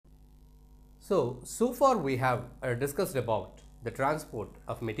So far we have discussed about the transport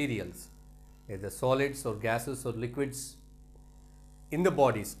of materials, either solids or gases or liquids in the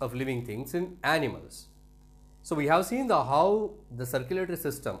bodies of living things in animals. So we have seen how the circulatory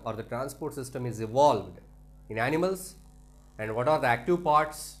system or the transport system is evolved in animals and what are the active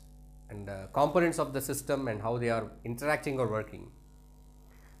parts and components of the system and how they are interacting or working.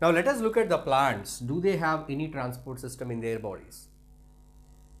 Now let us look at the plants. Do they have any transport system in their bodies?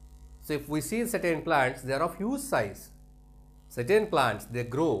 So if we see certain plants, they are of huge size. Certain plants, they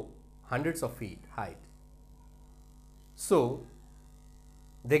grow hundreds of feet height. So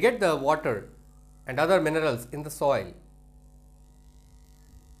they get the water and other minerals in the soil.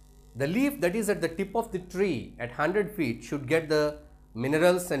 The leaf that is at the tip of the tree at 100 feet should get the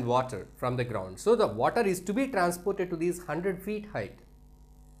minerals and water from the ground. So the water is to be transported to these 100 feet height.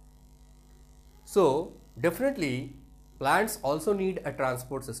 So definitely plants also need a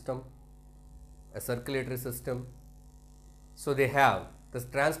transport system, a circulatory system. So they have the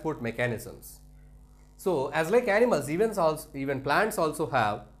transport mechanisms. So as like animals, even plants also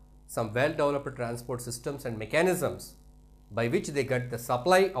have some well developed transport systems and mechanisms by which they get the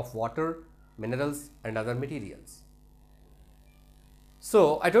supply of water, minerals and other materials.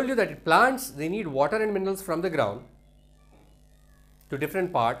 So I told you that plants, they need water and minerals from the ground to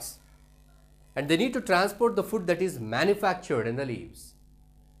different parts, and they need to transport the food that is manufactured in the leaves.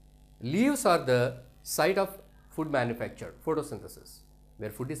 Leaves are the site of food manufacture, photosynthesis,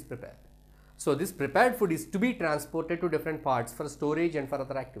 where food is prepared. So this prepared food is to be transported to different parts for storage and for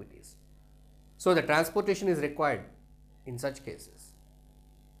other activities. So the transportation is required in such cases.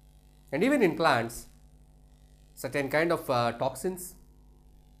 And even in plants, certain kind of toxins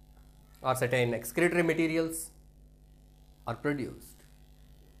or certain excretory materials are produced.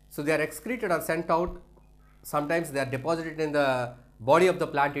 So they are excreted or sent out. Sometimes they are deposited in the body of the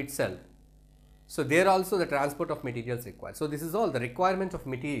plant itself. So there also the transport of materials required. So this is all the requirement of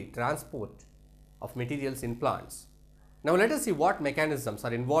transport of materials in plants. Now let us see what mechanisms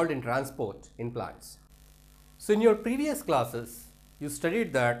are involved in transport in plants. So in your previous classes, you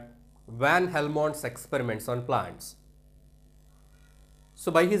studied that Van Helmont's experiments on plants.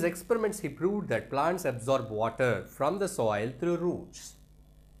 So by his experiments, he proved that plants absorb water from the soil through roots.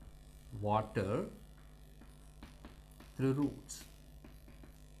 Water through roots.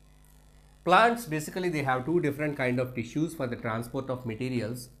 Plants, basically they have two different kind of tissues for the transport of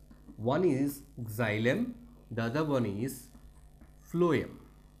materials. One is xylem, the other one is phloem.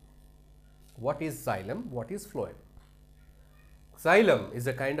 What is xylem? What is phloem? Xylem is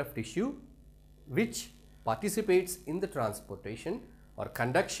a kind of tissue which participates in the transportation or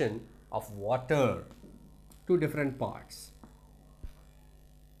conduction of water to different parts.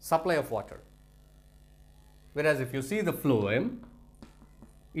 Supply of water. Whereas if you see the phloem,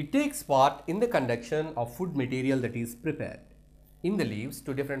 it takes part in the conduction of food material that is prepared in the leaves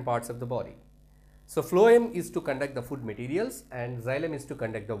to different parts of the body. So phloem is to conduct the food materials and xylem is to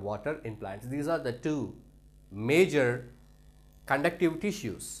conduct the water in plants. These are the two major conductive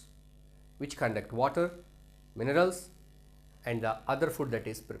tissues which conduct water, minerals and the other food that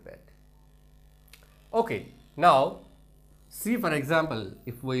is prepared. Okay, now see, for example,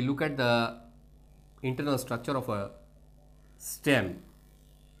 if we look at the internal structure of a stem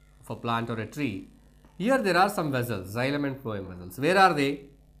of a plant or a tree, here there are some vessels, xylem and phloem vessels. Where are they?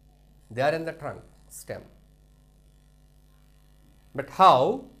 They are in the trunk, stem. But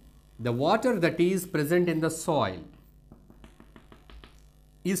how? The water that is present in the soil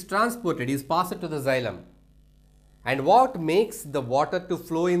is transported, is passed to the xylem. And what makes the water to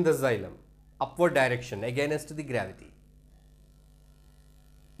flow in the xylem? Upward direction, against the gravity.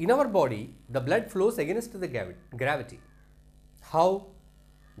 In our body, the blood flows against the gravity. How?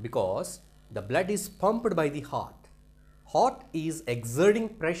 Because the blood is pumped by the heart. Heart is exerting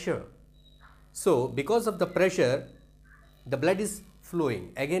pressure. So because of the pressure, the blood is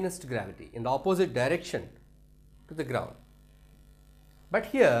flowing against gravity in the opposite direction to the ground. But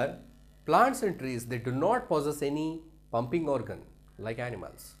here, plants and trees, they do not possess any pumping organ like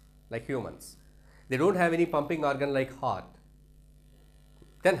animals, like humans. They don't have any pumping organ like heart.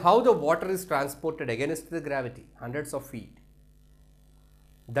 Then how the water is transported against the gravity, hundreds of feet?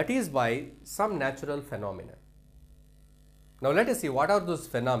 That is by some natural phenomena. Now let us see what are those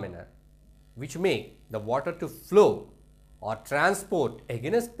phenomena which make the water to flow or transport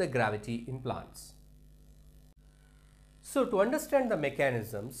against the gravity in plants. So to understand the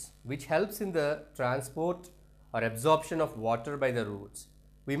mechanisms which helps in the transport or absorption of water by the roots,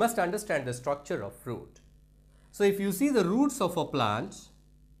 we must understand the structure of root. So if you see the roots of a plant,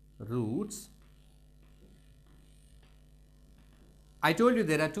 roots I told you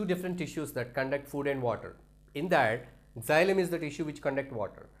there are two different tissues that conduct food and water. In that, xylem is the tissue which conduct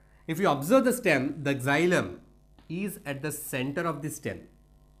water. If you observe the stem, the xylem is at the center of the stem.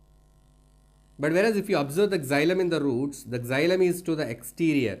 But whereas if you observe the xylem in the roots, the xylem is to the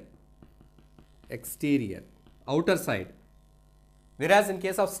exterior, outer side. Whereas in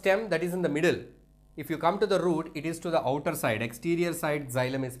case of stem, that is in the middle. If you come to the root, it is to the outer side, exterior side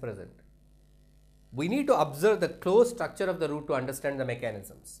xylem is present. We need to observe the close structure of the root to understand the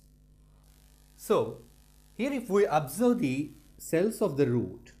mechanisms. So, here if we observe the cells of the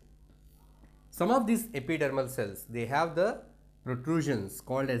root, some of these epidermal cells, they have the protrusions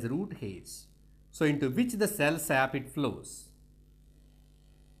called as root hairs. So, into which the cell sap it flows.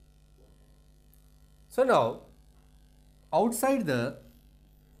 So, now outside the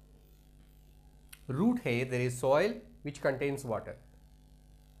root hair there is soil which contains water.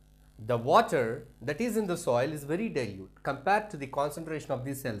 The water that is in the soil is very dilute compared to the concentration of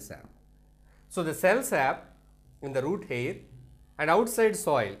the cell sap. So, the cell sap in the root hair and outside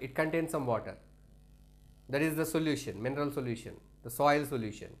soil, it contains some water. That is the solution, mineral solution, the soil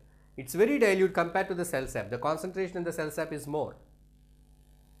solution. It's very dilute compared to the cell sap. The concentration in the cell sap is more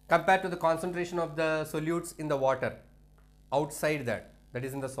compared to the concentration of the solutes in the water outside that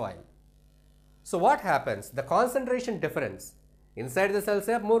is in the soil. So, what happens? The concentration difference. Inside the cell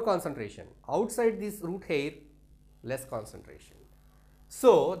sap, more concentration. Outside this root hair, less concentration.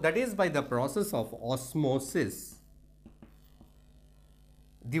 So, that is by the process of osmosis.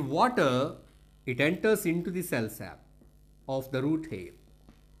 The water, it enters into the cell sap of the root hair.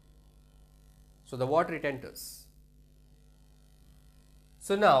 So, the water it enters.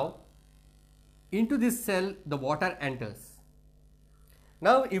 So, now into this cell, the water enters.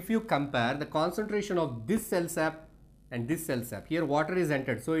 Now, if you compare the concentration of this cell sap and this cell sap, here water is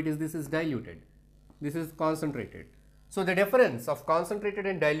entered, so this is diluted, this is concentrated. So, the difference of concentrated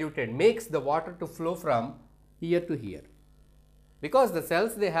and diluted makes the water to flow from here to here, because the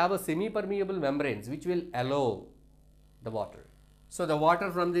cells, they have a semi-permeable membranes which will allow the water. So, the water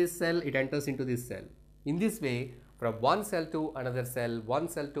from this cell, it enters into this cell. In this way, from one cell to another cell, one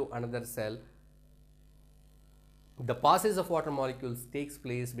cell to another cell, the passage of water molecules takes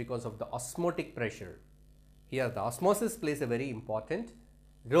place because of the osmotic pressure. Here the osmosis plays a very important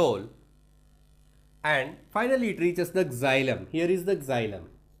role, and finally it reaches the xylem. Here is the xylem.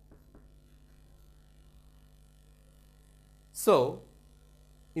 So,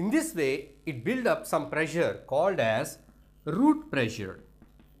 in this way it builds up some pressure called as root pressure.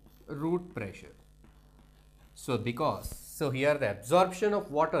 So, here the absorption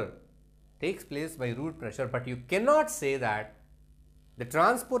of water takes place by root pressure, but you cannot say that the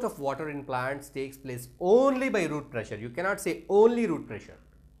transport of water in plants takes place only by root pressure. You cannot say only root pressure.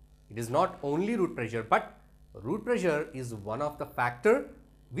 It is not only root pressure, but root pressure is one of the factor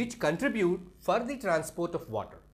which contribute for the transport of water.